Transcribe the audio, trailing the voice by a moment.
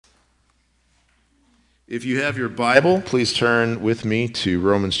If you have your Bible, please turn with me to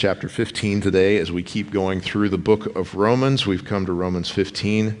Romans chapter 15 today as we keep going through the book of Romans. We've come to Romans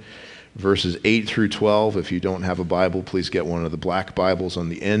 15, verses 8 through 12. If you don't have a Bible, please get one of the black Bibles on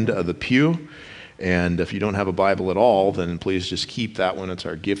the end of the pew. And if you don't have a Bible at all, then please just keep that one. It's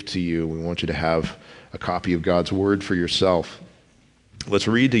our gift to you. We want you to have a copy of God's Word for yourself. Let's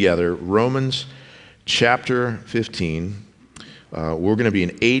read together Romans chapter 15. We're going to be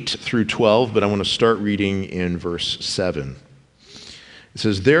in 8 through 12, but I want to start reading in verse 7. It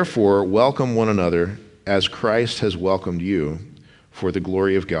says, "Therefore, welcome one another as Christ has welcomed you for the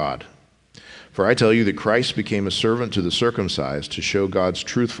glory of God. For I tell you that Christ became a servant to the circumcised to show God's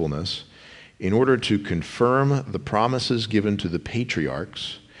truthfulness, in order to confirm the promises given to the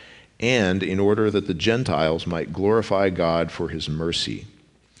patriarchs, and in order that the Gentiles might glorify God for his mercy.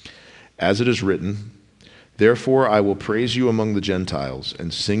 As it is written, therefore I will praise you among the Gentiles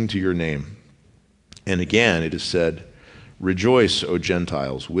and sing to your name. And again it is said, rejoice, O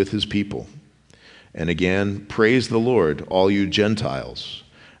Gentiles, with his people. And again, praise the Lord, all you Gentiles,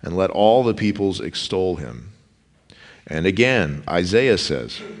 and let all the peoples extol him. And again, Isaiah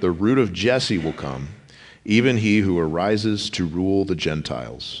says, the root of Jesse will come, even he who arises to rule the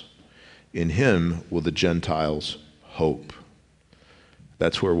Gentiles. In him will the Gentiles hope."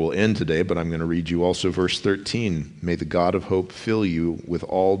 That's where we'll end today, but I'm going to read you also verse 13. "May the God of hope fill you with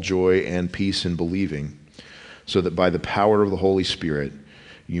all joy and peace in believing, so that by the power of the Holy Spirit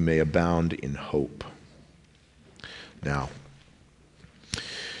you may abound in hope." Now,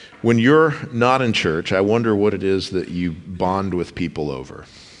 when you're not in church, I wonder what it is that you bond with people over.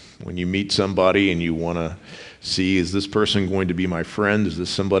 When you meet somebody and you want to see, is this person going to be my friend? Is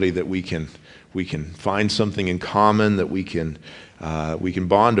this somebody that we can find something in common that we can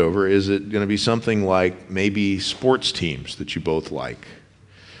bond over? Is it going to be something like maybe sports teams that you both like?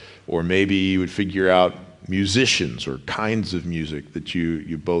 Or maybe you would figure out musicians or kinds of music that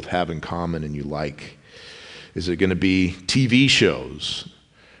you both have in common and you like. Is it going to be TV shows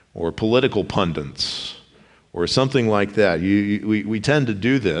or political pundits or something like that? We tend to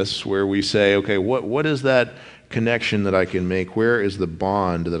do this where we say, okay, what is that connection that I can make? Where is the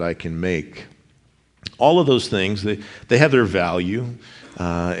bond that I can make? All of those things, they have their value.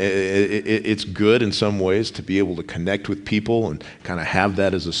 It's good in some ways to be able to connect with people and kind of have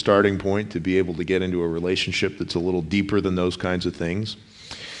that as a starting point to be able to get into a relationship that's a little deeper than those kinds of things.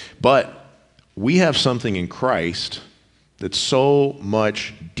 But we have something in Christ that's so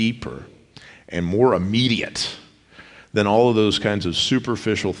much deeper and more immediate than all of those kinds of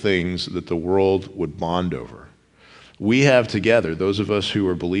superficial things that the world would bond over. We have together, those of us who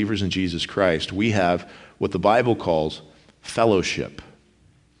are believers in Jesus Christ, we have what the Bible calls fellowship.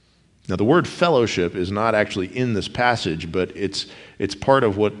 Now, the word fellowship is not actually in this passage, but it's part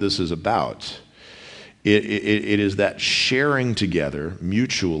of what this is about. It is that sharing together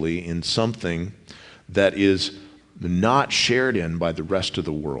mutually in something that is not shared in by the rest of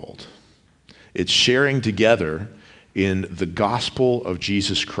the world. It's sharing together in the gospel of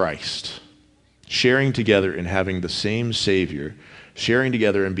Jesus Christ. Sharing together in having the same Savior, sharing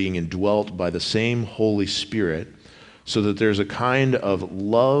together and being indwelt by the same Holy Spirit, so that there's a kind of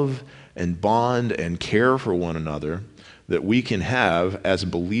love and bond and care for one another that we can have as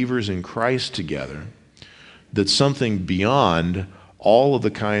believers in Christ together, that's something beyond all of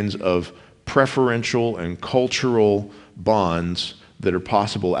the kinds of preferential and cultural bonds that are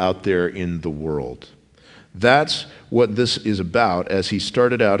possible out there in the world. That's what this is about, as he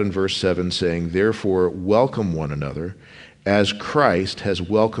started out in verse 7 saying, therefore welcome one another as Christ has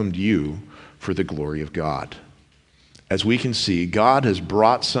welcomed you for the glory of God. As we can see, God has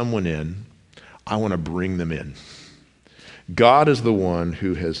brought someone in. I want to bring them in. God is the one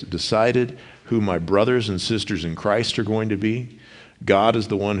who has decided who my brothers and sisters in Christ are going to be. God is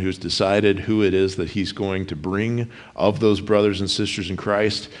the one who's decided who it is that he's going to bring of those brothers and sisters in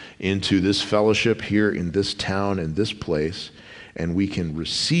Christ into this fellowship here in this town and this place, and we can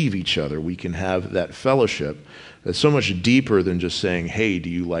receive each other. We can have that fellowship that's so much deeper than just saying, hey,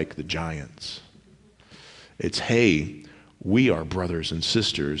 do you like the Giants? It's, hey, we are brothers and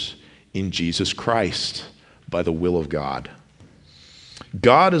sisters in Jesus Christ by the will of God.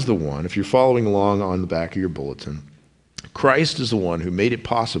 God is the one, if you're following along on the back of your bulletin, Christ is the one who made it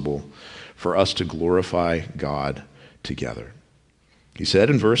possible for us to glorify God together. He said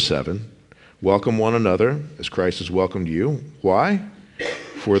in verse 7, welcome one another as Christ has welcomed you. Why?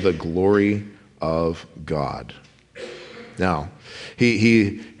 For the glory of God. Now,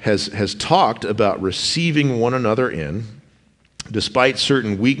 he has talked about receiving one another in, despite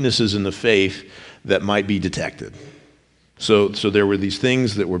certain weaknesses in the faith that might be detected. So there were these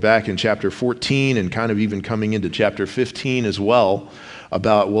things that were back in chapter 14 and kind of even coming into chapter 15 as well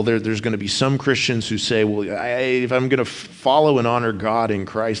about, well, there's going to be some Christians who say, well, if I'm going to follow and honor God in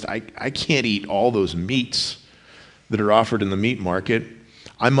Christ, I can't eat all those meats that are offered in the meat market.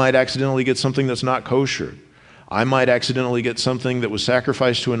 I might accidentally get something that's not kosher. I might accidentally get something that was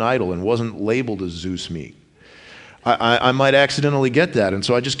sacrificed to an idol and wasn't labeled as Zeus meat. I might accidentally get that, and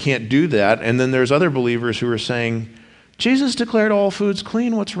so I just can't do that. And then there's other believers who are saying, Jesus declared all foods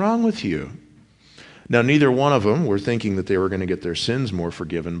clean. What's wrong with you? Now, neither one of them were thinking that they were going to get their sins more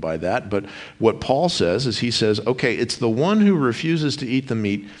forgiven by that. But what Paul says is he says, okay, it's the one who refuses to eat the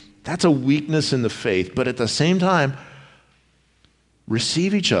meat. That's a weakness in the faith. But at the same time,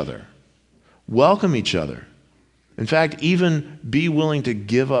 receive each other. Welcome each other. In fact, even be willing to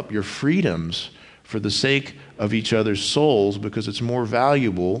give up your freedoms for the sake of each other's souls, because it's more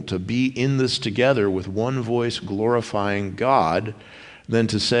valuable to be in this together with one voice glorifying God than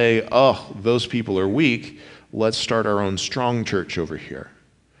to say, oh, those people are weak, let's start our own strong church over here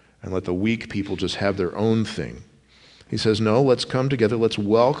and let the weak people just have their own thing. He says, no, let's come together, let's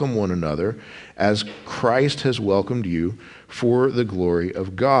welcome one another as Christ has welcomed you for the glory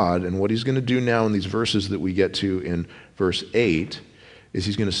of God. And what he's going to do now in these verses that we get to in verse 8 is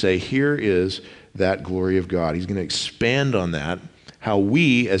he's going to say, here is that glory of God. He's going to expand on that, how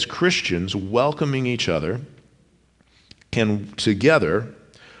we as Christians welcoming each other can together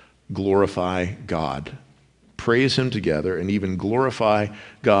glorify God, praise him together, and even glorify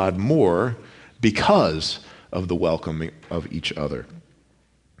God more because of the welcoming of each other.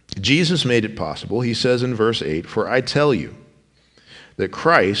 Jesus made it possible. He says in verse 8, for I tell you that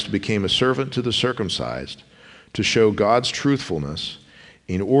Christ became a servant to the circumcised to show God's truthfulness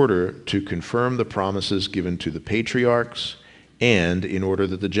in order to confirm the promises given to the patriarchs and in order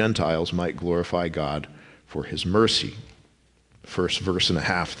that the Gentiles might glorify God for his mercy. First verse and a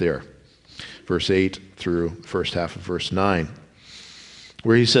half there. Verse 8 through first half of verse 9,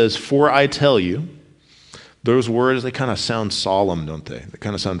 where he says, for I tell you, those words, they kind of sound solemn, don't they? They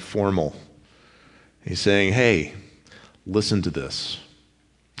kind of sound formal. He's saying, hey, listen to this.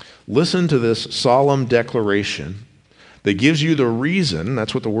 Listen to this solemn declaration that gives you the reason.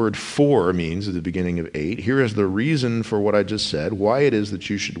 That's what the word for means at the beginning of 8. Here is the reason for what I just said, why it is that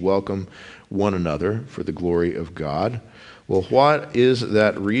you should welcome one another for the glory of God. Well, what is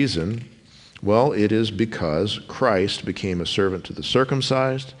that reason? Well, it is because Christ became a servant to the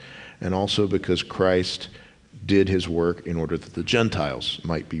circumcised, and also because Christ did his work in order that the Gentiles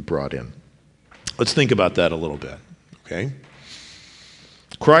might be brought in. Let's think about that a little bit, okay?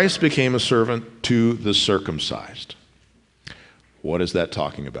 Christ became a servant to the circumcised. What is that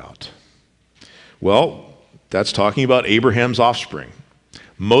talking about? Well, that's talking about Abraham's offspring.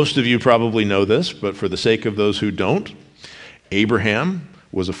 Most of you probably know this, but for the sake of those who don't, Abraham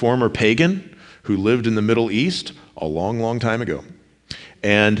was a former pagan who lived in the Middle East a long, long time ago.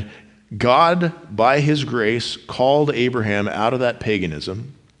 And God, by his grace, called Abraham out of that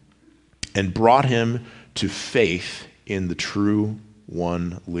paganism and brought him to faith in the true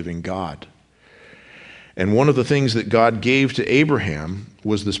one living God. And one of the things that God gave to Abraham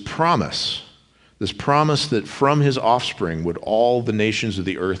was this promise that from his offspring would all the nations of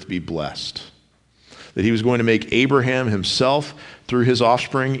the earth be blessed. That he was going to make Abraham himself, through his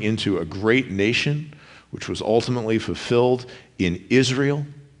offspring, into a great nation, which was ultimately fulfilled in Israel.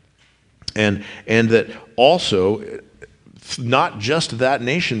 And that also, not just that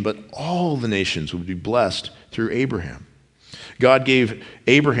nation, but all the nations would be blessed through Abraham. God gave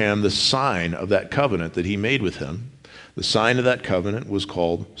Abraham the sign of that covenant that he made with him. The sign of that covenant was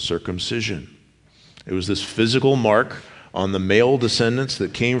called circumcision. It was this physical mark on the male descendants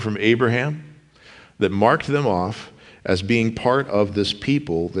that came from Abraham that marked them off as being part of this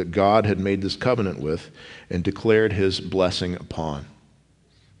people that God had made this covenant with and declared his blessing upon.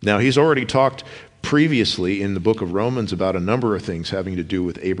 Now, he's already talked previously in the book of Romans about a number of things having to do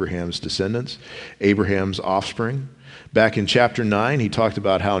with Abraham's descendants, Abraham's offspring. Back in chapter 9, he talked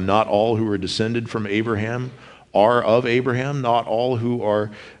about how not all who are descended from Abraham are of Abraham. Not all who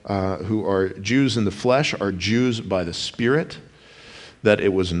are Jews in the flesh are Jews by the Spirit. That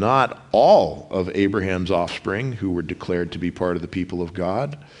it was not all of Abraham's offspring who were declared to be part of the people of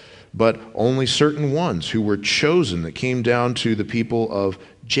God, but only certain ones who were chosen, that came down to the people of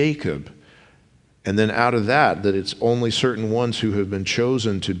Jacob. And then out of that it's only certain ones who have been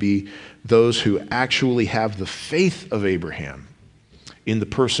chosen to be those who actually have the faith of Abraham in the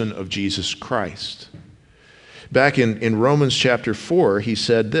person of Jesus Christ. Back in Romans chapter 4, he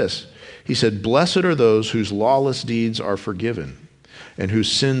said this. He said, "Blessed are those whose lawless deeds are forgiven, and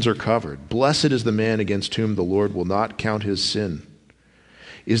whose sins are covered. Blessed is the man against whom the Lord will not count his sin.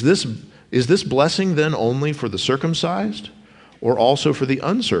 Is this blessing then only for the circumcised, or also for the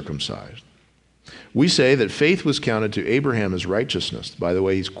uncircumcised? We say that faith was counted to Abraham as righteousness. By the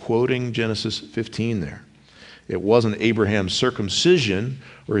way, he's quoting Genesis 15 there. It wasn't Abraham's circumcision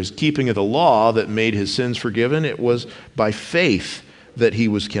or his keeping of the law that made his sins forgiven. It was by faith that he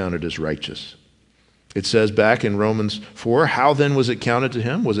was counted as righteous. It says back in Romans 4, how then was it counted to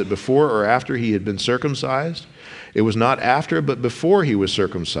him? Was it before or after he had been circumcised? It was not after, but before he was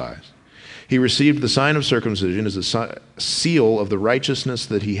circumcised. He received the sign of circumcision as a seal of the righteousness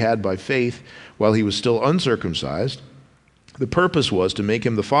that he had by faith while he was still uncircumcised. The purpose was to make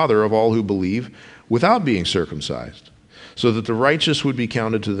him the father of all who believe without being circumcised, so that the righteousness would be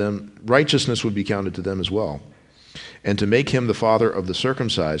counted to them as well, and to make him the father of the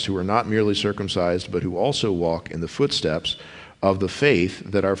circumcised, who are not merely circumcised, but who also walk in the footsteps of the faith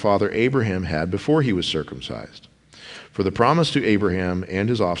that our father Abraham had before he was circumcised. For the promise to Abraham and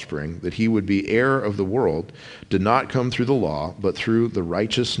his offspring that he would be heir of the world did not come through the law, but through the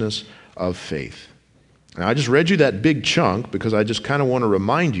righteousness of faith. Now, I just read you that big chunk because I just kind of want to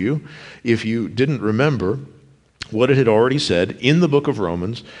remind you, if you didn't remember, what it had already said in the book of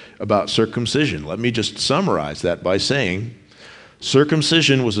Romans about circumcision. Let me just summarize that by saying,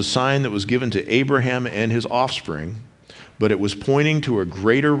 circumcision was a sign that was given to Abraham and his offspring, but it was pointing to a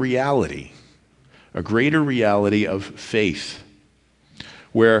greater reality of faith,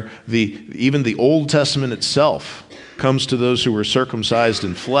 where even the Old Testament itself comes to those who were circumcised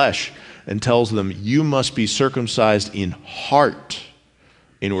in flesh and tells them, you must be circumcised in heart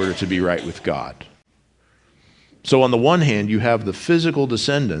in order to be right with God. So on the one hand, you have the physical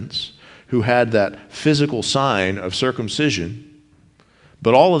descendants who had that physical sign of circumcision,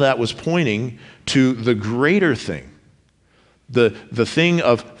 but all of that was pointing to the greater thing, the thing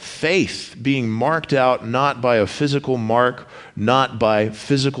of faith being marked out not by a physical mark, not by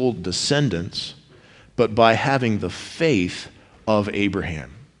physical descendants, but by having the faith of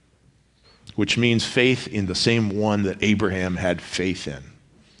Abraham, which means faith in the same one that Abraham had faith in,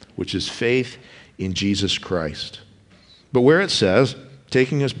 which is faith in Jesus Christ. But where it says,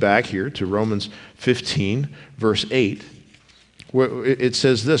 taking us back here to Romans 15, verse 8, where it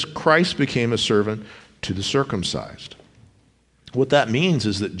says this, Christ became a servant to the circumcised. What that means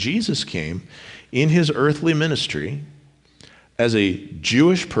is that Jesus came in his earthly ministry as a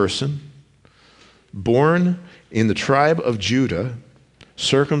Jewish person, born in the tribe of Judah,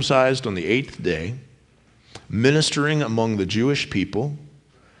 circumcised on the 8th day, ministering among the Jewish people,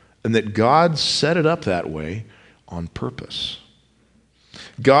 and that God set it up that way on purpose.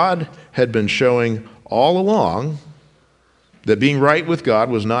 God had been showing all along that being right with God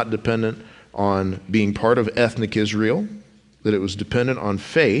was not dependent on being part of ethnic Israel, that it was dependent on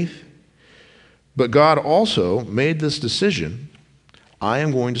faith, but God also made this decision, I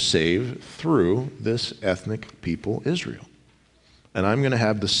am going to save through this ethnic people, Israel. And I'm going to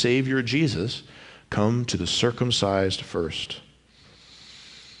have the Savior Jesus come to the circumcised first.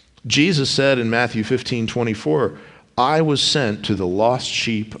 Jesus said in Matthew 15:24, I was sent to the lost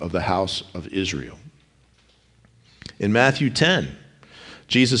sheep of the house of Israel. In Matthew 10,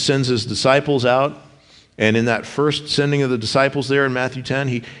 Jesus sends his disciples out, and in that first sending of the disciples there in Matthew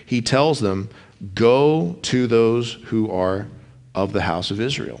 10, he tells them, go to those who are of the house of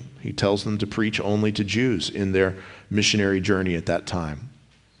Israel. He tells them to preach only to Jews in their missionary journey at that time.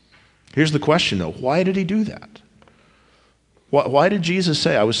 Here's the question, though. Why did he do that? Why did Jesus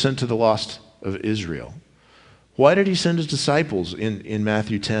say, I was sent to the lost of Israel? Why did he send his disciples in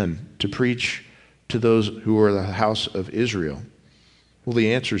Matthew 10 to preach to those who are the house of Israel? Well,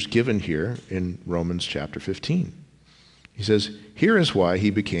 the answer is given here in Romans chapter 15. He says, here is why he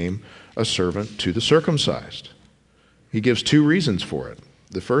became a servant to the circumcised. He gives two reasons for it.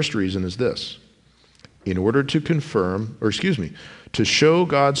 The first reason is this: in order to to show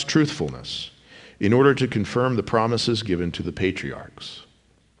God's truthfulness, in order to confirm the promises given to the patriarchs.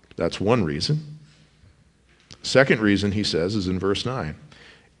 That's one reason. Second reason, he says, is in verse 9.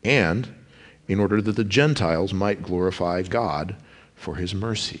 And in order that the Gentiles might glorify God for his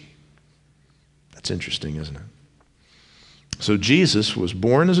mercy. That's interesting, isn't it? So Jesus was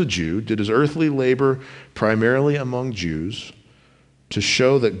born as a Jew, did his earthly labor primarily among Jews, to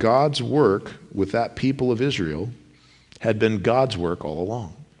show that God's work with that people of Israel had been God's work all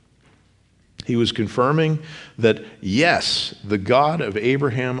along. He was confirming that, yes, the God of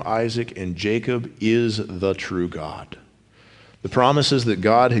Abraham, Isaac, and Jacob is the true God. The promises that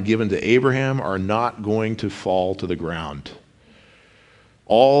God had given to Abraham are not going to fall to the ground.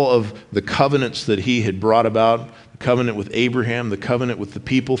 all of the covenants that he had brought about, the covenant with Abraham, the covenant with the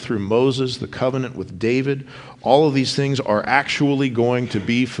people through Moses, the covenant with David, all of these things are actually going to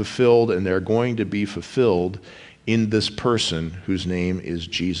be fulfilled, and they're going to be fulfilled in this person whose name is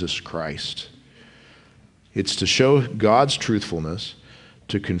Jesus Christ. It's to show God's truthfulness,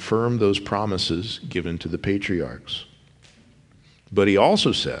 to confirm those promises given to the patriarchs. But he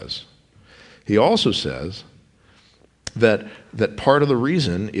also says that part of the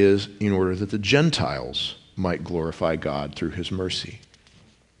reason is in order that the Gentiles might glorify God through his mercy.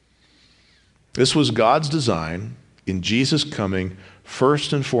 This was God's design in Jesus coming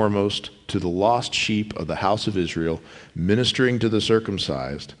first and foremost to the lost sheep of the house of Israel, ministering to the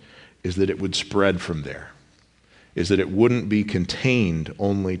circumcised, is that it would spread from there, is that it wouldn't be contained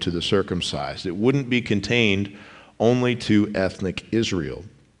only to the circumcised. It wouldn't be contained only to ethnic Israel.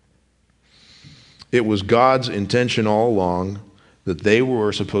 It was God's intention all along that they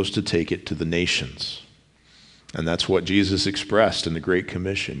were supposed to take it to the nations. And that's what Jesus expressed in the Great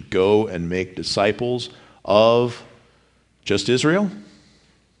Commission. Go and make disciples of just Israel?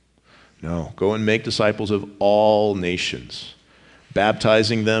 No, go and make disciples of all nations,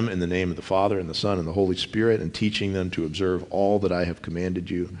 baptizing them in the name of the Father and the Son and the Holy Spirit, and teaching them to observe all that I have commanded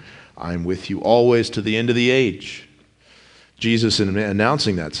you. I am with you always to the end of the age. Jesus, in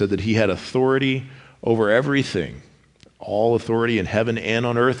announcing that, said that he had authority over everything. All authority in heaven and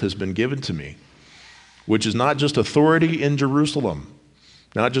on earth has been given to me, which is not just authority in Jerusalem,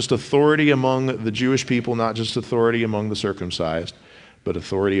 not just authority among the Jewish people, not just authority among the circumcised, but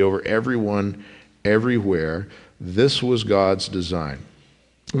authority over everyone, everywhere. This was God's design.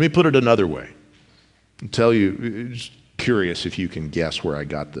 Let me put it another way. I'll tell you, just curious if you can guess where I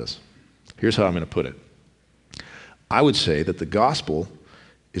got this. Here's how I'm going to put it. I would say that the gospel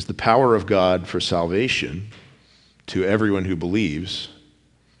is the power of God for salvation to everyone who believes,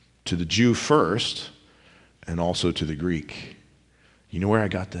 to the Jew first, and also to the Greek. You know where I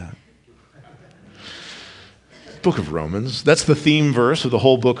got that? Book of Romans. That's the theme verse of the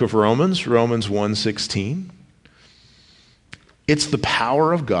whole book of Romans, Romans 1:16. It's the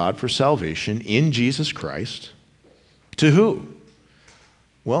power of God for salvation in Jesus Christ. To who?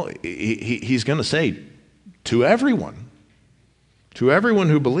 Well, he's going to say, to everyone. To everyone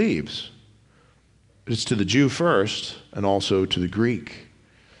who believes. It's to the Jew first and also to the Greek.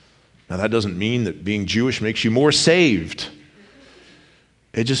 Now, that doesn't mean that being Jewish makes you more saved.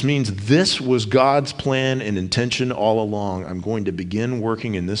 It just means this was God's plan and intention all along. I'm going to begin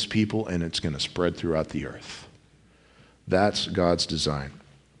working in this people, and it's going to spread throughout the earth. That's God's design.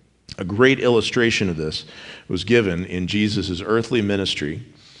 A great illustration of this was given in Jesus' earthly ministry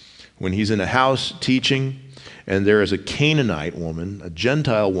when he's in a house teaching, and there is a Canaanite woman, a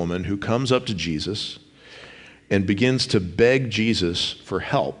Gentile woman, who comes up to Jesus and begins to beg Jesus for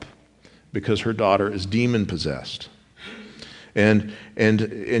help because her daughter is demon-possessed. And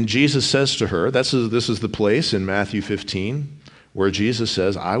Jesus says to her, this is the place in Matthew 15 where Jesus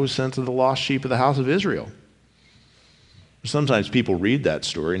says, I was sent to the lost sheep of the house of Israel. Sometimes people read that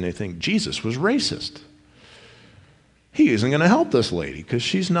story and they think Jesus was racist. He isn't going to help this lady because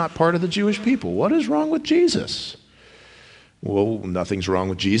she's not part of the Jewish people. What is wrong with Jesus? Well, nothing's wrong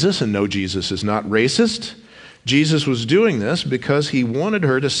with Jesus, and no, Jesus is not racist. Jesus was doing this because he wanted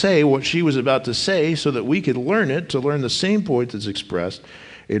her to say what she was about to say so that we could learn it, to learn the same point that's expressed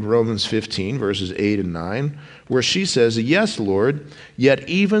in Romans 15, verses 8 and 9, where she says, yes, Lord, yet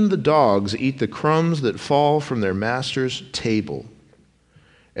even the dogs eat the crumbs that fall from their master's table.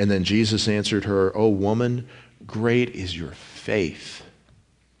 And then Jesus answered her, O woman, great is your faith.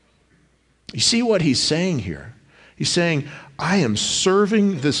 You see what he's saying here? He's saying, I am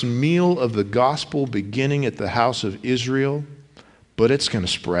serving this meal of the gospel beginning at the house of Israel, but it's going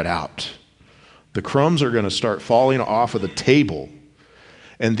to spread out. The crumbs are going to start falling off of the table.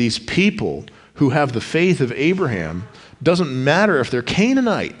 And these people who have the faith of Abraham, doesn't matter if they're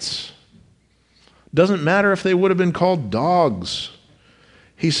Canaanites. Doesn't matter if they would have been called dogs.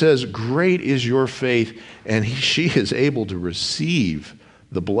 He says, great is your faith, and she is able to receive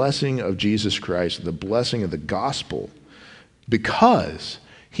the blessing of Jesus Christ, the blessing of the gospel, because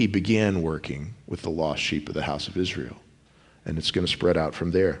he began working with the lost sheep of the house of Israel. And it's going to spread out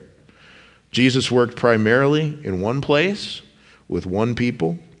from there. Jesus worked primarily in one place with one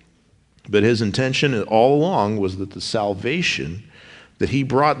people, but his intention all along was that the salvation that he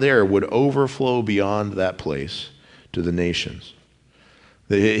brought there would overflow beyond that place to the nations.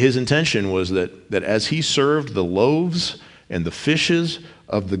 His intention was that as he served the loaves and the fishes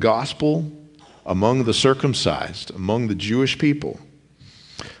of the gospel among the circumcised, among the Jewish people,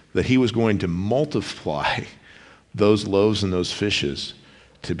 that he was going to multiply those loaves and those fishes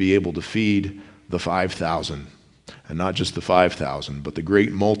to be able to feed the 5,000. And not just the 5,000, but the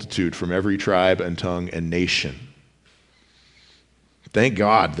great multitude from every tribe and tongue and nation. Thank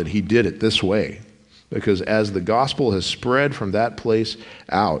God that he did it this way, because as the gospel has spread from that place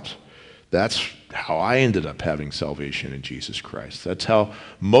out, that's how I ended up having salvation in Jesus Christ. That's how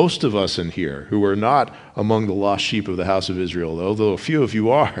most of us in here who are not among the lost sheep of the house of Israel, although a few of you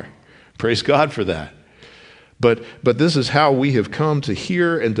are, praise God for that. But this is how we have come to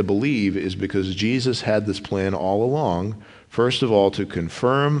hear and to believe, is because Jesus had this plan all along, first of all, to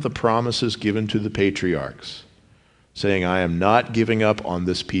confirm the promises given to the patriarchs, saying, I am not giving up on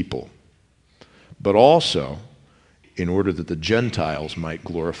this people, but also in order that the Gentiles might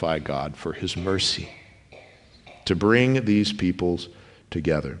glorify God for his mercy, to bring these peoples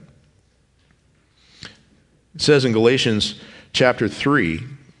together. It says in Galatians chapter 3,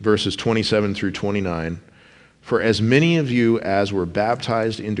 verses 27 through 29, for as many of you as were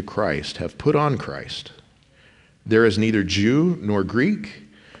baptized into Christ have put on Christ. There is neither Jew nor Greek,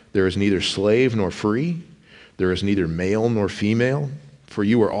 there is neither slave nor free, there is neither male nor female, for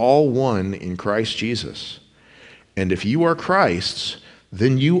you are all one in Christ Jesus. And if you are Christ's,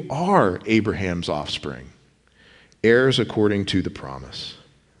 then you are Abraham's offspring, heirs according to the promise.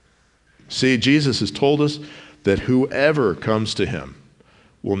 See, Jesus has told us that whoever comes to him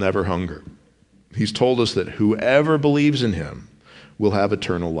will never hunger. He's told us that whoever believes in him will have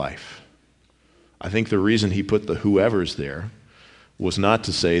eternal life. I think the reason he put the whoever's there was not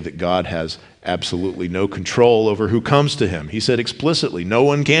to say that God has absolutely no control over who comes to him. He said explicitly, no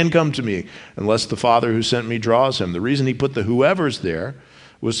one can come to me unless the Father who sent me draws him. The reason he put the whoever's there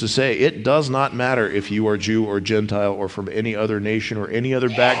was to say it does not matter if you are Jew or Gentile or from any other nation or any other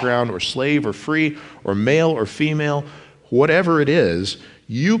background or slave or free or male or female, whatever it is,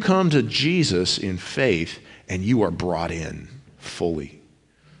 you come to Jesus in faith and you are brought in fully.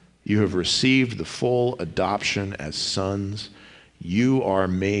 You have received the full adoption as sons. You are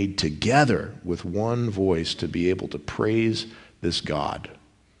made together with one voice to be able to praise this God.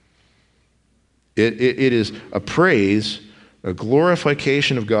 It is a praise, a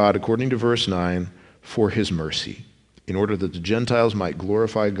glorification of God, according to verse 9, for his mercy, in order that the Gentiles might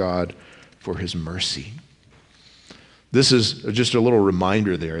glorify God for his mercy. This is just a little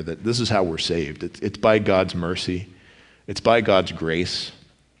reminder there that this is how we're saved. It's by God's mercy. It's by God's grace.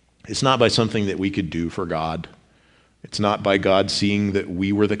 It's not by something that we could do for God. It's not by God seeing that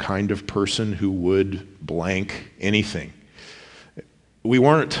we were the kind of person who would blank anything. We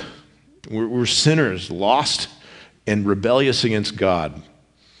weren't. We're sinners, lost and rebellious against God.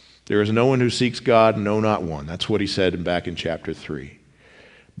 There is no one who seeks God, no, not one. That's what he said back in chapter 3.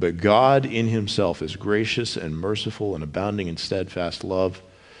 But God in himself is gracious and merciful and abounding in steadfast love.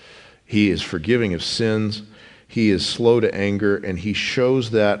 He is forgiving of sins. He is slow to anger, and he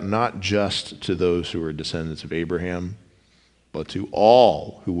shows that not just to those who are descendants of Abraham, but to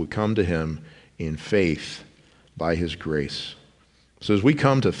all who would come to him in faith by his grace. So as we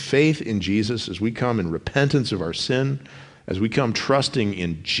come to faith in Jesus, as we come in repentance of our sin, as we come trusting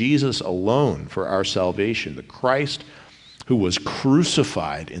in Jesus alone for our salvation, the Christ who was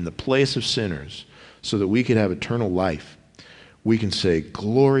crucified in the place of sinners so that we could have eternal life, we can say,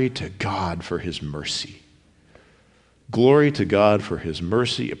 glory to God for his mercy. Glory to God for his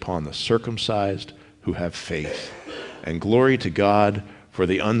mercy upon the circumcised who have faith. And glory to God for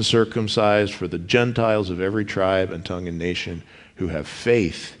the uncircumcised, for the Gentiles of every tribe and tongue and nation who have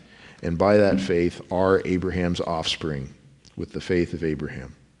faith, and by that faith are Abraham's offspring with the faith of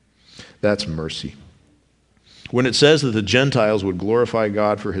Abraham. That's mercy. When it says that the Gentiles would glorify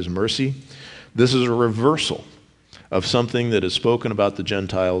God for his mercy, this is a reversal of something that is spoken about the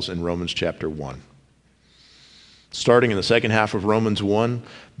Gentiles in Romans chapter 1. Starting in the second half of Romans 1,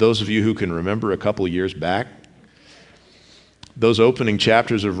 those of you who can remember a couple of years back, those opening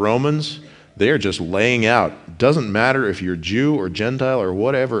chapters of Romans, they are just laying out. It doesn't matter if you're Jew or Gentile or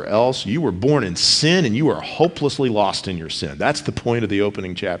whatever else, you were born in sin and you are hopelessly lost in your sin. That's the point of the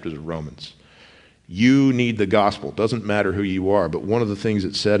opening chapters of Romans. You need the gospel. It doesn't matter who you are. But one of the things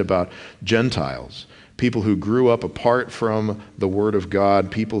it said about Gentiles, people who grew up apart from the Word of God,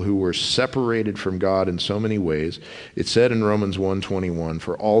 people who were separated from God in so many ways, it said in Romans 1:21,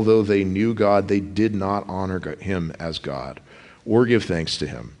 for although they knew God, they did not honor him as God or give thanks to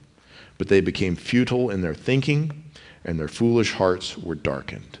him. But they became futile in their thinking, and their foolish hearts were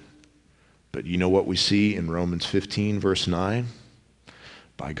darkened. But you know what we see in Romans 15, verse 9?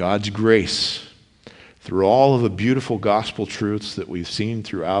 By God's grace, through all of the beautiful gospel truths that we've seen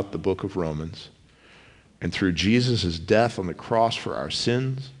throughout the book of Romans, and through Jesus' death on the cross for our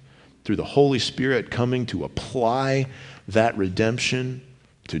sins, through the Holy Spirit coming to apply that redemption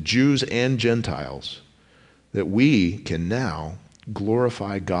to Jews and Gentiles, that we can now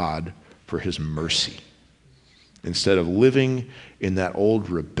glorify God for his mercy. Instead of living in that old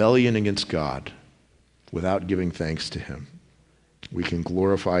rebellion against God without giving thanks to him, we can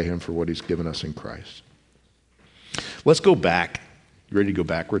glorify him for what he's given us in Christ. Let's go back. You ready to go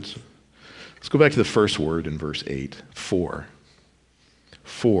backwards? Let's go back to the first word in verse 8, for.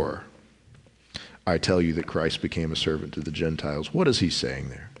 For I tell you that Christ became a servant to the Gentiles. What is he saying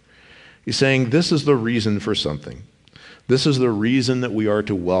there? He's saying this is the reason for something. This is the reason that we are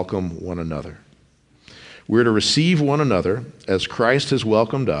to welcome one another. We're to receive one another as Christ has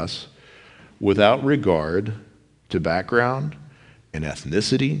welcomed us without regard to background and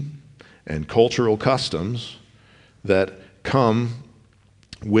ethnicity and cultural customs that come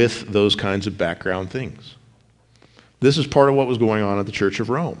with those kinds of background things. This is part of what was going on at the Church of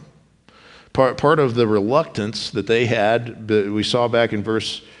Rome. Part of the reluctance that they had, we saw back in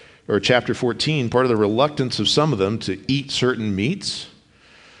chapter 14, part of the reluctance of some of them to eat certain meats,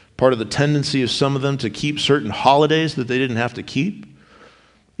 part of the tendency of some of them to keep certain holidays that they didn't have to keep,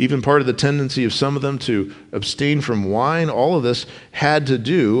 even part of the tendency of some of them to abstain from wine. All of this had to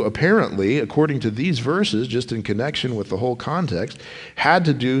do, apparently, according to these verses, just in connection with the whole context, had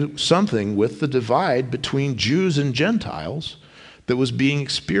to do something with the divide between Jews and Gentiles that was being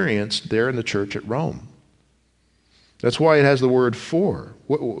experienced there in the church at Rome. That's why it has the word for.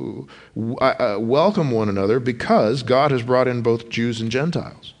 Welcome one another because God has brought in both Jews and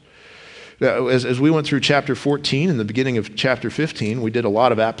Gentiles. Now, as we went through chapter 14 and the beginning of chapter 15, we did a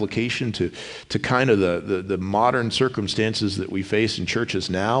lot of application to kind of the modern circumstances that we face in churches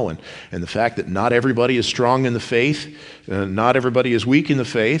now, and the fact that not everybody is strong in the faith, not everybody is weak in the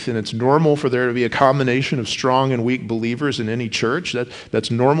faith, and it's normal for there to be a combination of strong and weak believers in any church. That's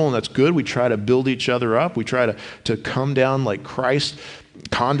normal and that's good. We try to build each other up. We try to come down like Christ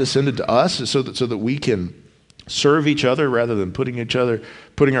condescended to us so that we can serve each other rather than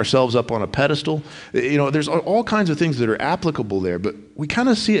putting ourselves up on a pedestal. There's all kinds of things that are applicable there, but we kind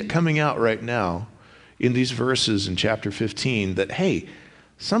of see it coming out right now in these verses in chapter 15 that, hey,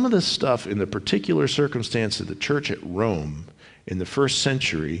 some of this stuff in the particular circumstance of the church at Rome in the first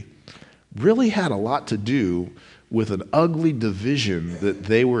century really had a lot to do with an ugly division that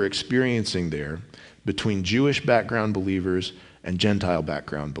they were experiencing there between Jewish background believers and Gentile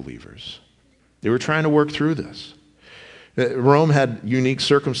background believers. They were trying to work through this. Rome had unique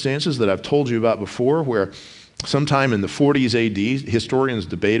circumstances that I've told you about before, where sometime in the 40s AD, historians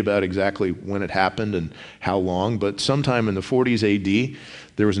debate about exactly when it happened and how long, but sometime in the 40s AD,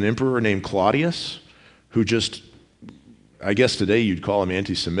 there was an emperor named Claudius who just, I guess today you'd call him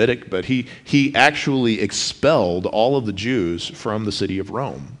anti-Semitic, but he actually expelled all of the Jews from the city of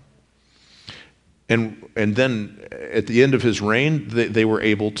Rome. And then at the end of his reign, they were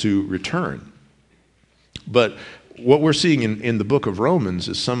able to return. But what we're seeing in the book of Romans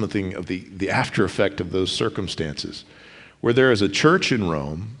is something of the after effect of those circumstances, where there is a church in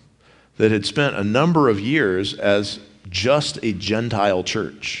Rome that had spent a number of years as just a Gentile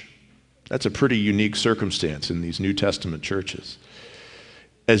church. That's a pretty unique circumstance in these New Testament churches.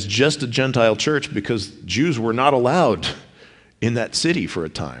 As just a Gentile church because Jews were not allowed in that city for a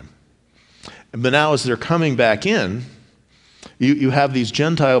time. But now as they're coming back in, you have these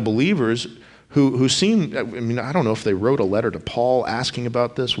Gentile believers who seem, I don't know if they wrote a letter to Paul asking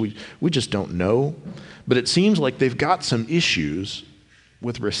about this. We just don't know. But it seems like they've got some issues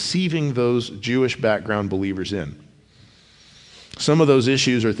with receiving those Jewish background believers in. Some of those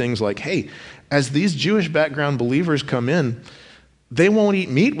issues are things like, hey, as these Jewish background believers come in, they won't eat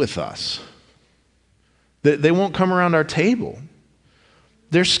meat with us. They won't come around our table.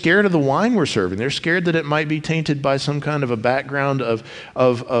 They're scared of the wine we're serving. They're scared that it might be tainted by some kind of a background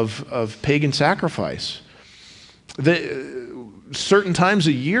of pagan sacrifice. Certain times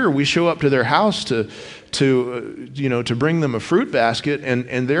a year, we show up to their house to bring them a fruit basket,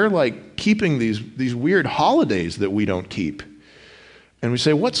 and they're like keeping these weird holidays that we don't keep. And we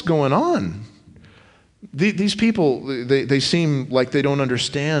say, what's going on? These people, they seem like they don't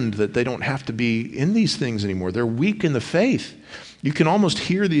understand that they don't have to be in these things anymore. They're weak in the faith. You can almost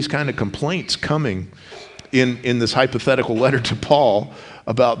hear these kind of complaints coming in this hypothetical letter to Paul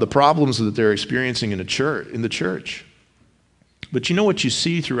about the problems that they're experiencing in the church. But you know what you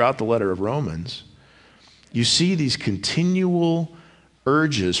see throughout the letter of Romans? You see these continual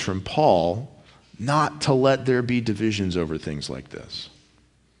urges from Paul not to let there be divisions over things like this.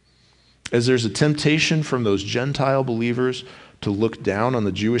 As there's a temptation from those Gentile believers to look down on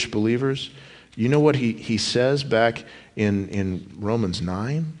the Jewish believers, you know what he says back in Romans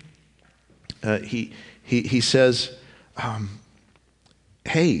 9? He says,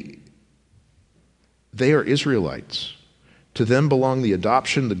 hey, they are Israelites. To them belong the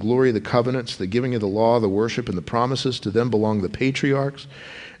adoption, the glory, the covenants, the giving of the law, the worship, and the promises. To them belong the patriarchs.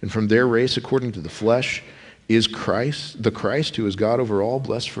 And from their race, according to the flesh, is Christ, the Christ who is God over all,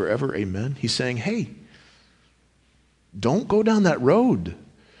 blessed forever. Amen. He's saying, hey, don't go down that road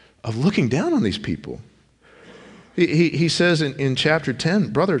of looking down on these people. He says in chapter 10,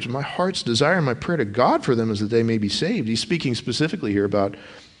 brothers, my heart's desire and my prayer to God for them is that they may be saved. He's speaking specifically here about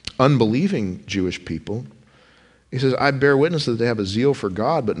unbelieving Jewish people. He says, I bear witness that they have a zeal for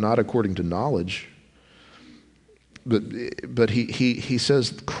God, but not according to knowledge. But he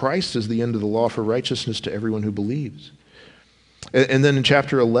says Christ is the end of the law for righteousness to everyone who believes. And then in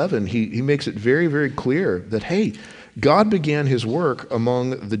chapter 11, he makes it very, very clear that, hey, God began his work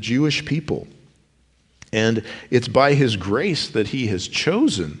among the Jewish people. And it's by his grace that he has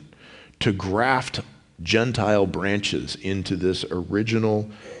chosen to graft Gentile branches into this original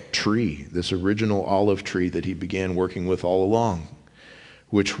tree, this original olive tree that he began working with all along,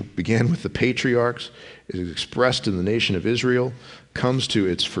 which began with the patriarchs, is expressed in the nation of Israel, comes to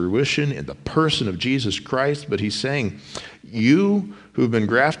its fruition in the person of Jesus Christ. But he's saying, you who've been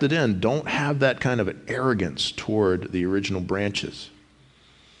grafted in don't have that kind of an arrogance toward the original branches.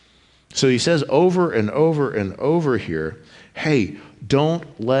 So he says over and over and over here, hey,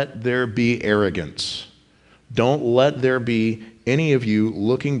 don't let there be arrogance. Don't let there be any of you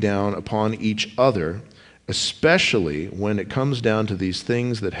looking down upon each other, especially when it comes down to these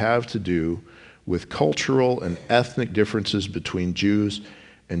things that have to do with cultural and ethnic differences between Jews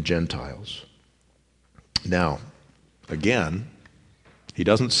and Gentiles. Now, again, he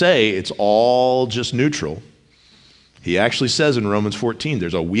doesn't say it's all just neutral. He actually says in Romans 14,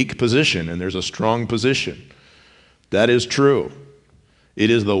 there's a weak position and there's a strong position. That is true.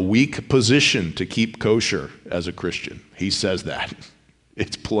 It is the weak position to keep kosher as a Christian. He says that.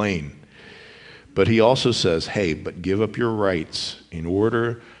 It's plain. But he also says, hey, but give up your rights in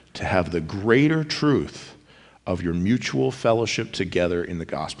order to have the greater truth of your mutual fellowship together in the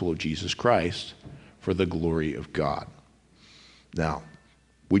gospel of Jesus Christ for the glory of God. Now,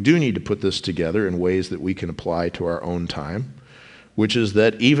 we do need to put this together in ways that we can apply to our own time, which is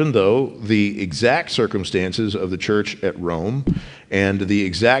that even though the exact circumstances of the church at Rome and the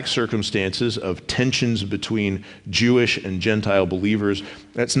exact circumstances of tensions between Jewish and Gentile believers,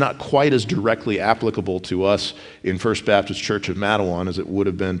 that's not quite as directly applicable to us in First Baptist Church of Mattawan as it would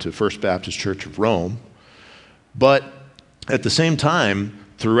have been to First Baptist Church of Rome. But at the same time,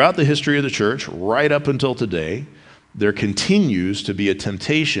 throughout the history of the church, right up until today, there continues to be a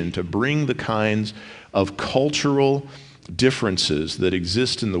temptation to bring the kinds of cultural differences that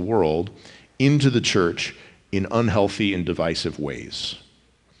exist in the world into the church in unhealthy and divisive ways.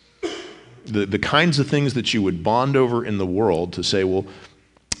 The kinds of things that you would bond over in the world to say, well,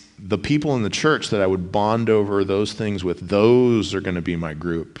 the people in the church that I would bond over those things with, those are going to be my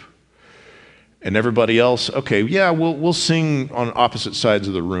group. And everybody else, okay, yeah, we'll sing on opposite sides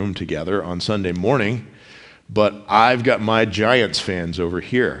of the room together on Sunday morning, but I've got my Giants fans over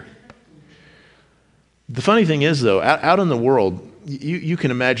here. The funny thing is, though, out in the world, you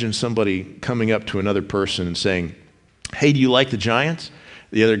can imagine somebody coming up to another person and saying, hey, do you like the Giants?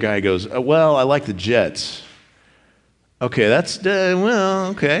 The other guy goes, well, I like the Jets. Okay,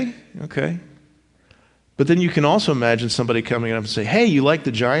 okay. But then you can also imagine somebody coming up and say, hey, you like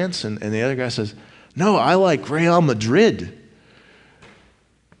the Giants? And the other guy says, no, I like Real Madrid.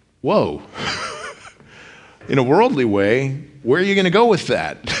 Whoa. In a worldly way, where are you going to go with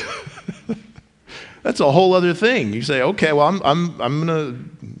that? That's a whole other thing. You say, okay, well, I'm gonna.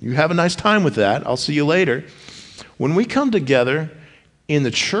 You have a nice time with that. I'll see you later. When we come together in the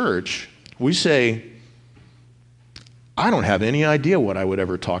church, we say, I don't have any idea what I would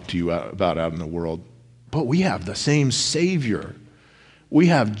ever talk to you about out in the world, but we have the same Savior. We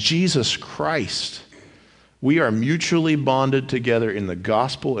have Jesus Christ. We are mutually bonded together in the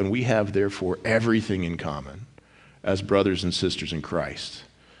gospel, and we have, therefore, everything in common as brothers and sisters in Christ.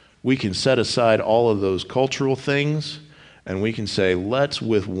 We can set aside all of those cultural things, and we can say, let's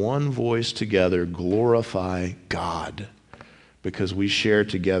with one voice together glorify God, because we share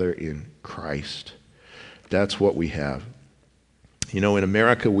together in Christ. That's what we have. You know, in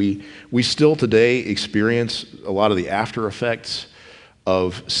America, we still today experience a lot of the after effects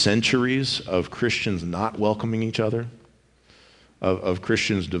of centuries of Christians not welcoming each other, of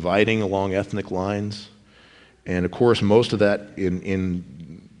Christians dividing along ethnic lines. And of course, most of that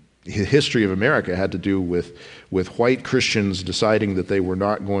in history of America had to do with white Christians deciding that they were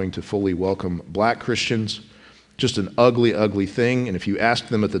not going to fully welcome black Christians. Just an ugly, ugly thing. And if you asked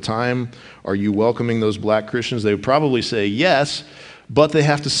them at the time, are you welcoming those black Christians? They would probably say yes, but they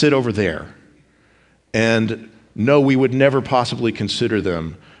have to sit over there. And no, we would never possibly consider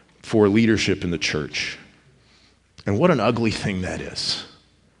them for leadership in the church. And what an ugly thing that is.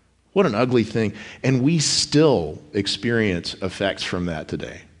 What an ugly thing. And we still experience effects from that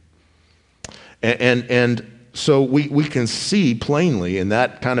today. And so we can see plainly in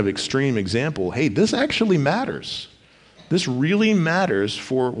that kind of extreme example, hey, this actually matters. This really matters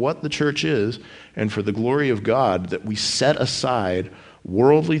for what the church is and for the glory of God, that we set aside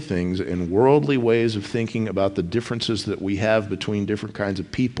worldly things and worldly ways of thinking about the differences that we have between different kinds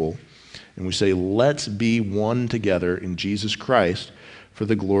of people. And we say, let's be one together in Jesus Christ for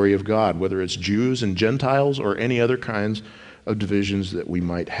the glory of God, whether it's Jews and Gentiles or any other kinds of divisions that we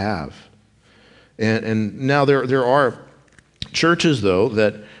might have. And now there are churches, though,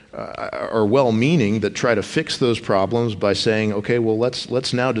 that are well-meaning, that try to fix those problems by saying, okay, well,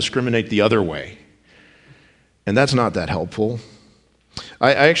 let's now discriminate the other way. And that's not that helpful.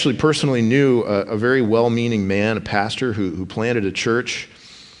 I actually personally knew a very well-meaning man, a pastor, who planted a church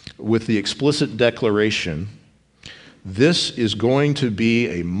with the explicit declaration, this is going to be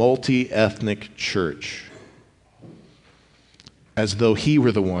a multi-ethnic church, as though he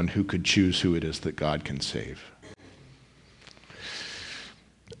were the one who could choose who it is that God can save.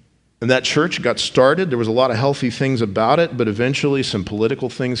 And that church got started. There was a lot of healthy things about it, but eventually some political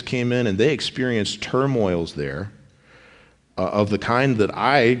things came in, and they experienced turmoils there of the kind that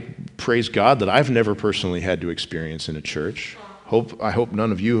I, praise God, that I've never personally had to experience in a church. I hope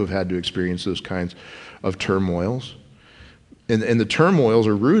none of you have had to experience those kinds of turmoils. And the turmoils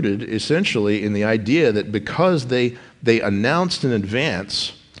are rooted essentially in the idea that because they announced in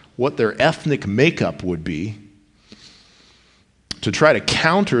advance what their ethnic makeup would be, to try to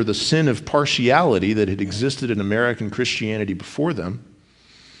counter the sin of partiality that had existed in American Christianity before them,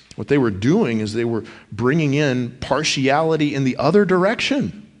 what they were doing is they were bringing in partiality in the other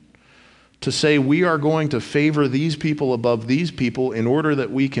direction, to say we are going to favor these people above these people in order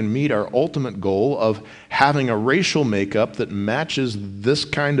that we can meet our ultimate goal of having a racial makeup that matches this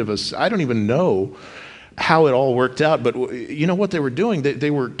kind of I don't even know how it all worked out, but you know what they were doing?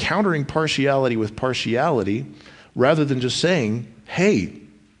 They were countering partiality with partiality rather than just saying, hey,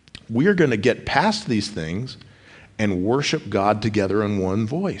 we're going to get past these things and worship God together in one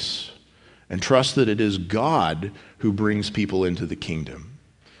voice and trust that it is God who brings people into the kingdom.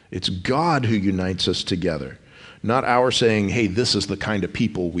 It's God who unites us together, not our saying, hey, this is the kind of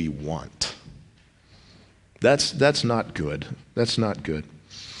people we want. That's not good. That's not good.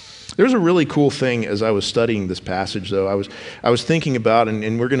 There's a really cool thing as I was studying this passage, though. I was thinking about,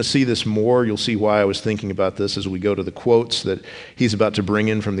 and we're going to see this more. You'll see why I was thinking about this as we go to the quotes that he's about to bring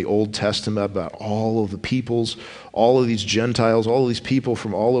in from the Old Testament about all of the peoples, all of these Gentiles, all of these people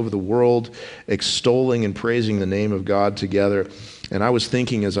from all over the world extolling and praising the name of God together. And I was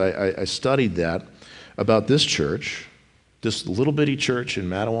thinking as I studied that about this church, this little bitty church in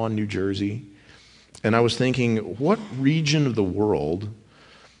Matawan, New Jersey. And I was thinking, what region of the world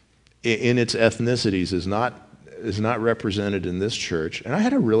in its ethnicities is not represented in this church? And I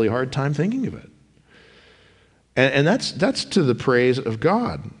had a really hard time thinking of it. And that's to the praise of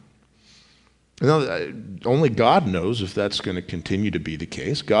God. Now, only God knows if that's going to continue to be the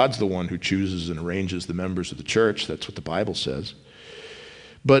case. God's the one who chooses and arranges the members of the church. That's what the Bible says.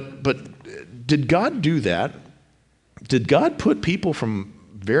 But did God do that? Did God put people from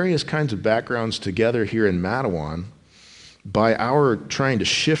various kinds of backgrounds together here in Matawan by our trying to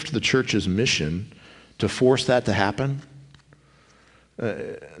shift the church's mission to force that to happen?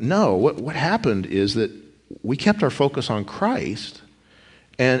 No. What happened is that we kept our focus on Christ,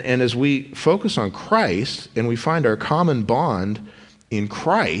 and as we focus on Christ and we find our common bond in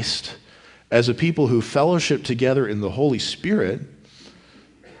Christ as a people who fellowship together in the Holy Spirit,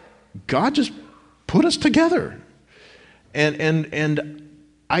 God just put us together. And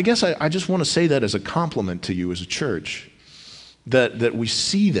I guess I just want to say that as a compliment to you as a church, that we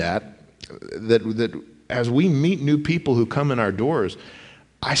see that as we meet new people who come in our doors,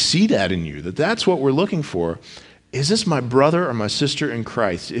 I see that in you, that's what we're looking for. Is this my brother or my sister in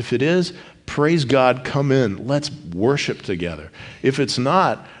Christ? If it is, praise God, come in. Let's worship together. If it's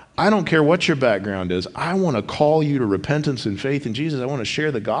not, I don't care what your background is. I want to call you to repentance and faith in Jesus. I want to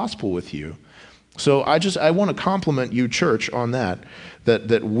share the gospel with you. So I want to compliment you, church, on that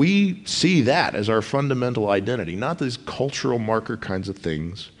we see that as our fundamental identity, not these cultural marker kinds of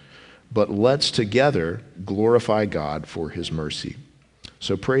things, but let's together glorify God for his mercy.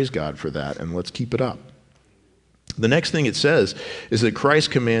 So praise God for that, and let's keep it up. The next thing it says is that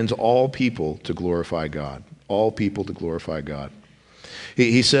Christ commands all people to glorify God. All people to glorify God.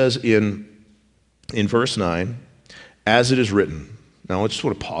 He says in verse 9, as it is written. Now, I just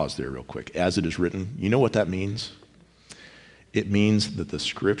want to pause there real quick. As it is written, you know what that means? It means that the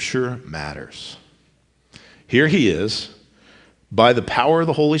Scripture matters. Here he is, by the power of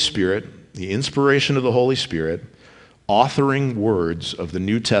the Holy Spirit, the inspiration of the Holy Spirit, authoring words of the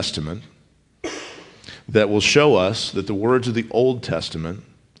New Testament that will show us that the words of the Old Testament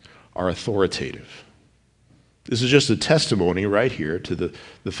are authoritative. This is just a testimony right here to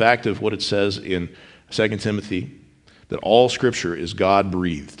the fact of what it says in 2 Timothy, that all Scripture is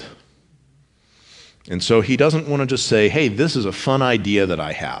God-breathed. And so he doesn't want to just say, hey, this is a fun idea that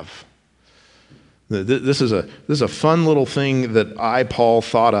I have. This is a fun little thing that I, Paul,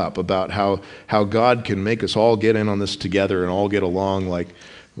 thought up about how God can make us all get in on this together and all get along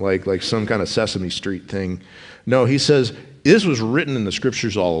like some kind of Sesame Street thing. No, he says, this was written in the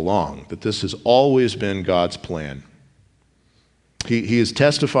Scriptures all along, that this has always been God's plan. He is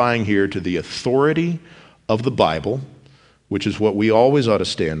testifying here to the authority of the Bible, which is what we always ought to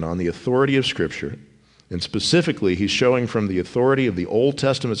stand on, the authority of Scripture. And specifically, he's showing from the authority of the Old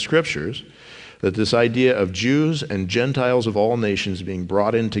Testament Scriptures that this idea of Jews and Gentiles of all nations being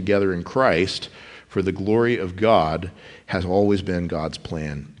brought in together in Christ for the glory of God has always been God's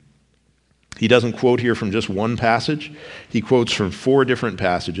plan. He doesn't quote here from just one passage. He quotes from 4 different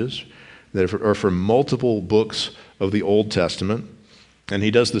passages that are from multiple books of the Old Testament. And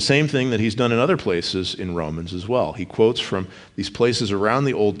he does the same thing that he's done in other places in Romans as well. He quotes from these places around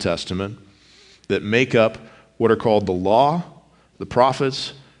the Old Testament that make up what are called the law, the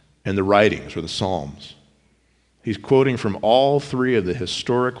prophets, and the writings, or the Psalms. He's quoting from all 3 of the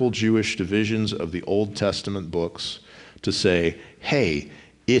historical Jewish divisions of the Old Testament books to say, hey,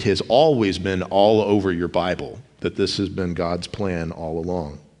 it has always been all over your Bible that this has been God's plan all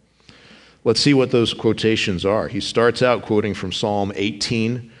along. Let's see what those quotations are. He starts out quoting from Psalm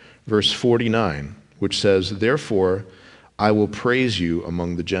 18, verse 49, which says, therefore, I will praise you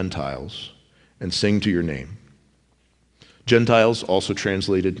among the Gentiles and sing to your name. Gentiles, also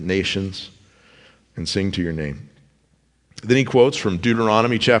translated nations, and sing to your name. Then he quotes from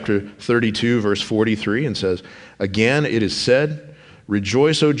Deuteronomy chapter 32, verse 43, and says, again it is said,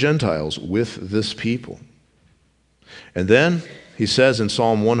 rejoice, O Gentiles, with this people. And then he says in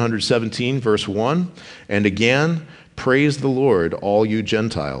Psalm 117, verse 1, and again, praise the Lord, all you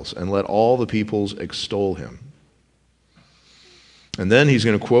Gentiles, and let all the peoples extol him. And then he's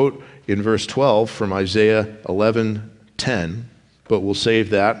going to quote in verse 12 from Isaiah 11:10, but we'll save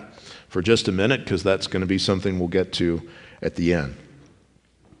that for just a minute because that's going to be something we'll get to at the end.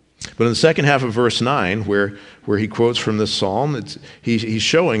 But in the second half of verse 9, where he quotes from this psalm, he's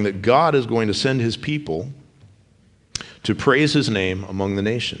showing that God is going to send his people to praise his name among the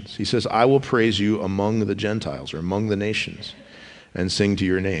nations. He says, I will praise you among the Gentiles, or among the nations, and sing to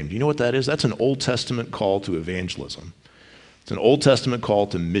your name. Do you know what that is? That's an Old Testament call to evangelism. It's an Old Testament call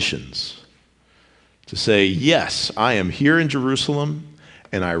to missions. To say, yes, I am here in Jerusalem,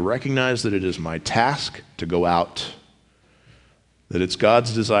 and I recognize that it is my task to go out. That it's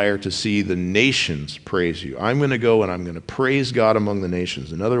God's desire to see the nations praise you. I'm going to go and I'm going to praise God among the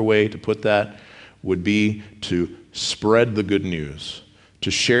nations. Another way to put that would be to spread the good news,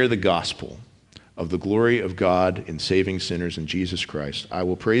 to share the gospel of the glory of God in saving sinners in Jesus Christ. I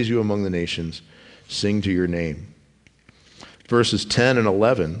will praise you among the nations, sing to your name. Verses 10 and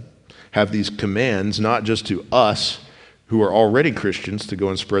 11 have these commands not just to us who are already Christians to go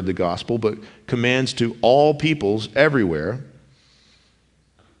and spread the gospel, but commands to all peoples everywhere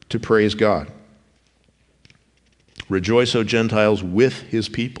to praise God. Rejoice, O Gentiles, with his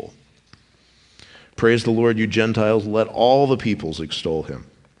people. Praise the Lord, you Gentiles. Let all the peoples extol him.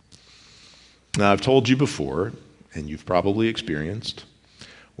 Now, I've told you before, and you've probably experienced,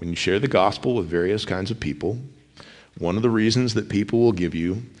 when you share the gospel with various kinds of people, one of the reasons that people will give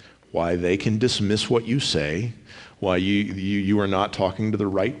you why they can dismiss what you say, why you are not talking to the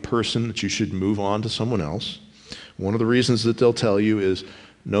right person, that you should move on to someone else, one of the reasons that they'll tell you is,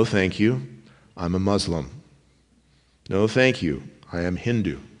 no thank you, I'm a Muslim. No thank you, I am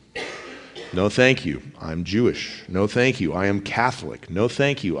Hindu. No thank you, I'm Jewish. No thank you, I am Catholic. No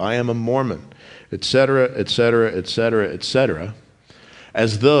thank you, I am a Mormon, etc., etc., etc., etc.,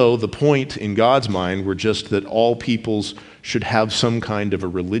 as though the point in God's mind were just that all peoples should have some kind of a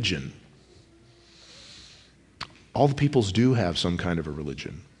religion. All the peoples do have some kind of a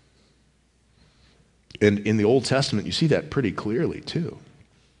religion. And in the Old Testament, you see that pretty clearly, too.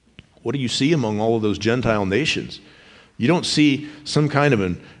 What do you see among all of those Gentile nations? You don't see some kind of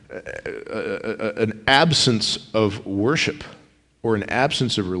an absence of worship or an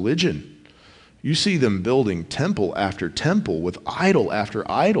absence of religion. You see them building temple after temple with idol after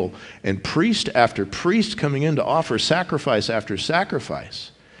idol and priest after priest coming in to offer sacrifice after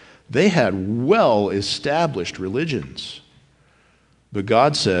sacrifice. They had well-established religions. But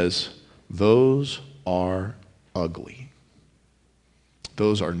God says, those are ugly.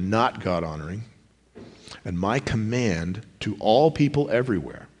 Those are not God-honoring. And my command to all people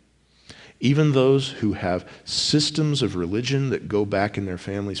everywhere, even those who have systems of religion that go back in their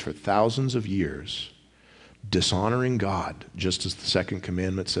families for thousands of years, dishonoring God, just as the second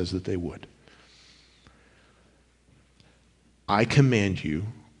commandment says that they would. I command you,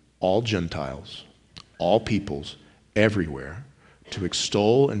 all Gentiles, all peoples, everywhere, to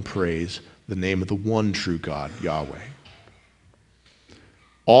extol and praise the name of the one true God, Yahweh.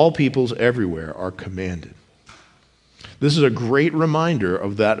 All peoples everywhere are commanded. This is a great reminder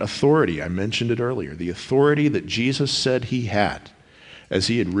of that authority. I mentioned it earlier. The authority that Jesus said he had as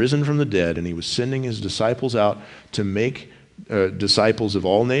he had risen from the dead and he was sending his disciples out to make disciples of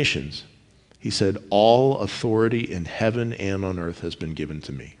all nations. He said, all authority in heaven and on earth has been given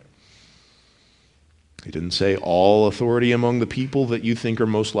to me. He didn't say all authority among the people that you think are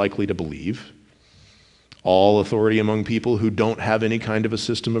most likely to believe. All authority among people who don't have any kind of a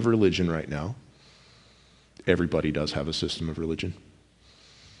system of religion right now. Everybody does have a system of religion.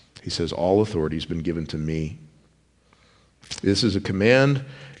 He says, all authority has been given to me. This is a command.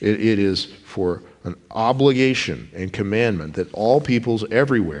 It is for an obligation and commandment that all peoples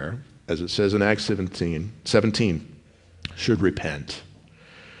everywhere, as it says in Acts 17, should repent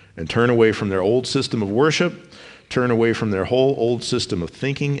and turn away from their old system of worship, turn away from their whole old system of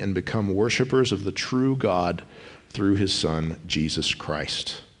thinking, and become worshipers of the true God through his Son, Jesus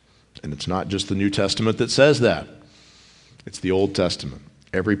Christ. And it's not just the New Testament that says that. It's the Old Testament,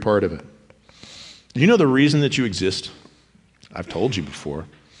 every part of it. Do you know the reason that you exist? I've told you before.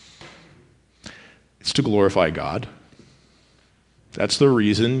 It's to glorify God. That's the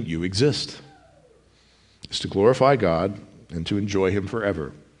reason you exist. It's to glorify God and to enjoy him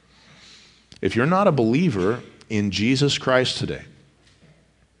forever. If you're not a believer in Jesus Christ today,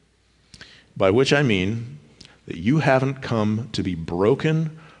 by which I mean that you haven't come to be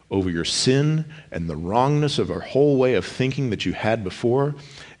broken over your sin and the wrongness of our whole way of thinking that you had before,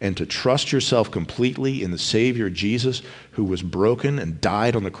 and to trust yourself completely in the Savior Jesus who was broken and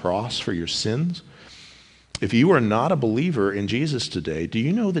died on the cross for your sins. If you are not a believer in Jesus today, do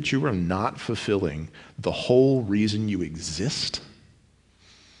you know that you are not fulfilling the whole reason you exist?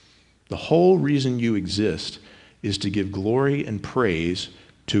 The whole reason you exist is to give glory and praise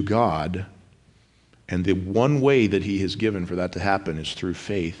to God. And the one way that he has given for that to happen is through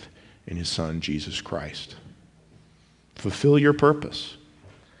faith in his Son, Jesus Christ. Fulfill your purpose.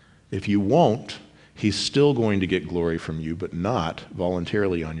 If you won't, he's still going to get glory from you, but not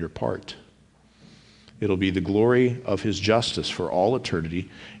voluntarily on your part. It'll be the glory of his justice for all eternity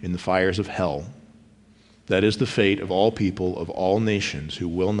in the fires of hell. That is the fate of all people of all nations who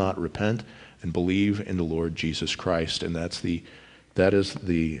will not repent and believe in the Lord Jesus Christ. And that is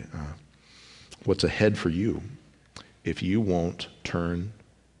what's ahead for you if you won't turn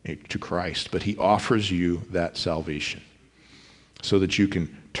to Christ. But he offers you that salvation so that you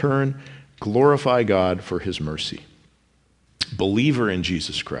can turn, glorify God for his mercy. Believer in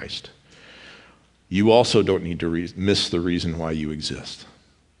Jesus Christ, you also don't need to miss the reason why you exist,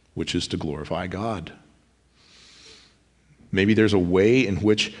 which is to glorify God. Maybe there's a way in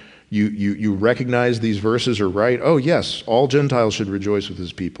which you recognize these verses are right. Oh, yes, all Gentiles should rejoice with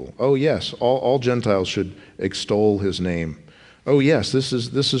his people. Oh, yes, all Gentiles should extol his name. Oh, yes, this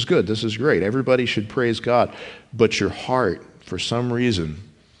is good. This is great. Everybody should praise God. But your heart, for some reason,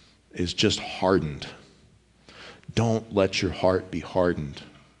 is just hardened. Don't let your heart be hardened.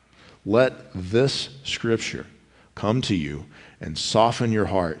 Let this scripture come to you and soften your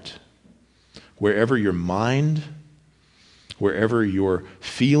heart. Wherever your mind, wherever your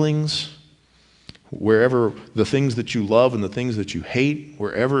feelings, wherever the things that you love and the things that you hate,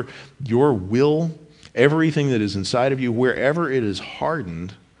 wherever your will, everything that is inside of you, wherever it is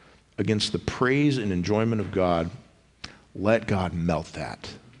hardened against the praise and enjoyment of God, let God melt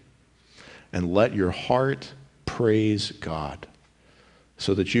that. And let your heart praise God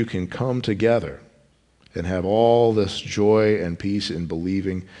so that you can come together and have all this joy and peace in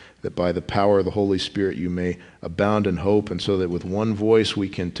believing that by the power of the Holy Spirit you may abound in hope, and so that with one voice we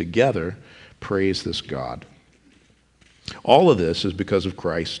can together praise this God. All of this is because of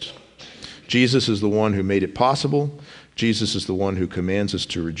Christ. Jesus is the one who made it possible. Jesus is the one who commands us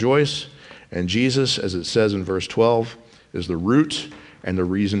to rejoice. And Jesus, as it says in verse 12, is the root and the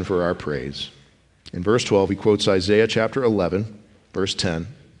reason for our praise. In verse 12, he quotes Isaiah chapter 11, verse 10,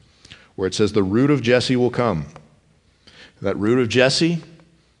 where it says the root of Jesse will come. That root of Jesse,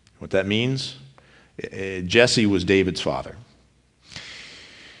 what that means, Jesse was David's father.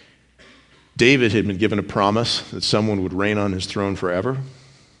 David had been given a promise that someone would reign on his throne forever.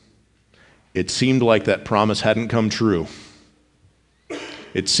 It seemed like that promise hadn't come true.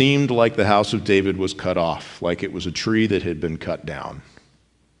 It seemed like the house of David was cut off, like it was a tree that had been cut down.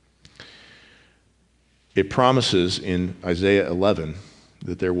 It promises in Isaiah 11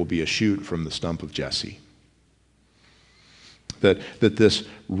 that there will be a shoot from the stump of Jesse. That this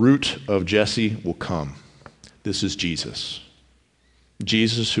root of Jesse will come. This is Jesus.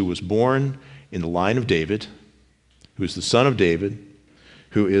 Jesus, who was born in the line of David, who is the son of David,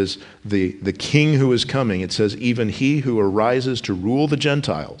 who is the king who is coming. It says, even he who arises to rule the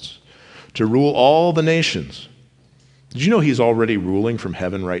Gentiles, to rule all the nations. Did you know he's already ruling from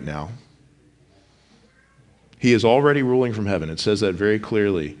heaven right now? He is already ruling from heaven. It says that very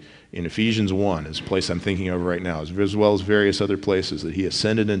clearly in Ephesians 1, is a place I'm thinking of right now, as well as various other places, that he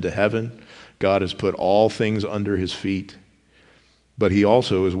ascended into heaven. God has put all things under his feet. But he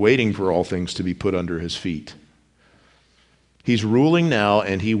also is waiting for all things to be put under his feet. He's ruling now,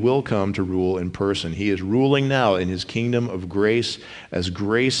 and he will come to rule in person. He is ruling now in his kingdom of grace as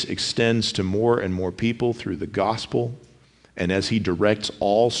grace extends to more and more people through the gospel, and as he directs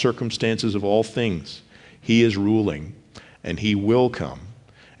all circumstances of all things. He is ruling, and he will come,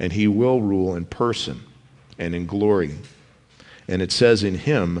 and he will rule in person and in glory. And it says in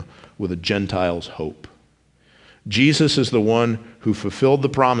him with a Gentile's hope. Jesus is the one who fulfilled the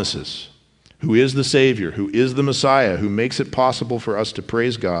promises, who is the Savior, who is the Messiah, who makes it possible for us to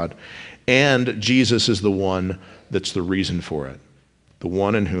praise God, and Jesus is the one that's the reason for it, the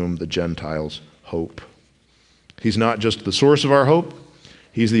one in whom the Gentiles hope. He's not just the source of our hope,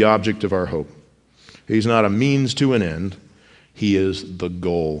 he's the object of our hope. He's not a means to an end, he is the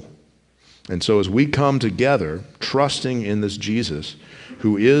goal. And so as we come together, trusting in this Jesus,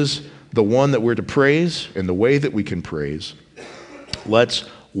 who is the one that we're to praise and the way that we can praise, let's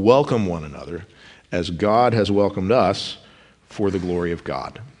welcome one another as God has welcomed us for the glory of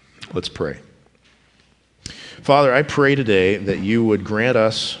God. Let's pray. Father, I pray today that you would grant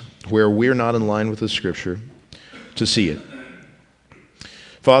us, where we're not in line with the Scripture, to see it.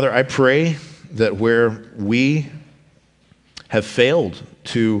 Father, I pray that where we have failed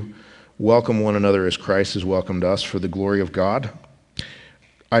to welcome one another as Christ has welcomed us for the glory of God,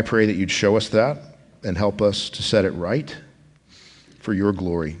 I pray that you'd show us that and help us to set it right for your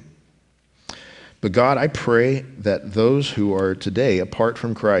glory. But God, I pray that those who are today apart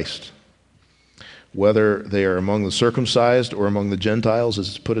from Christ, whether they are among the circumcised or among the Gentiles, as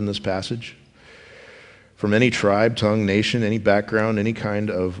it's put in this passage, from any tribe, tongue, nation, any background, any kind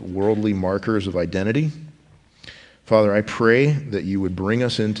of worldly markers of identity, Father, I pray that you would bring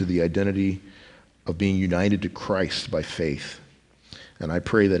us into the identity of being united to Christ by faith. And I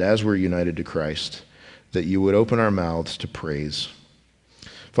pray that as we're united to Christ, that you would open our mouths to praise.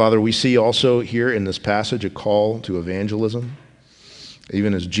 Father, we see also here in this passage a call to evangelism.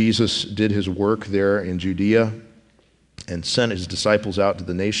 Even as Jesus did his work there in Judea and sent his disciples out to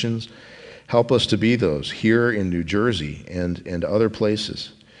the nations, help us to be those here in New Jersey and other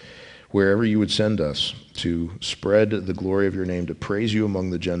places, wherever you would send us, to spread the glory of your name, to praise you among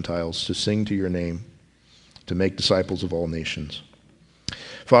the Gentiles, to sing to your name, to make disciples of all nations.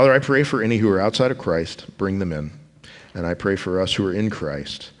 Father, I pray for any who are outside of Christ, bring them in. And I pray for us who are in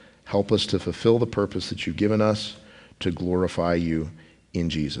Christ, help us to fulfill the purpose that you've given us to glorify you in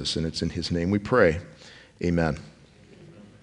Jesus. And it's in his name we pray. Amen.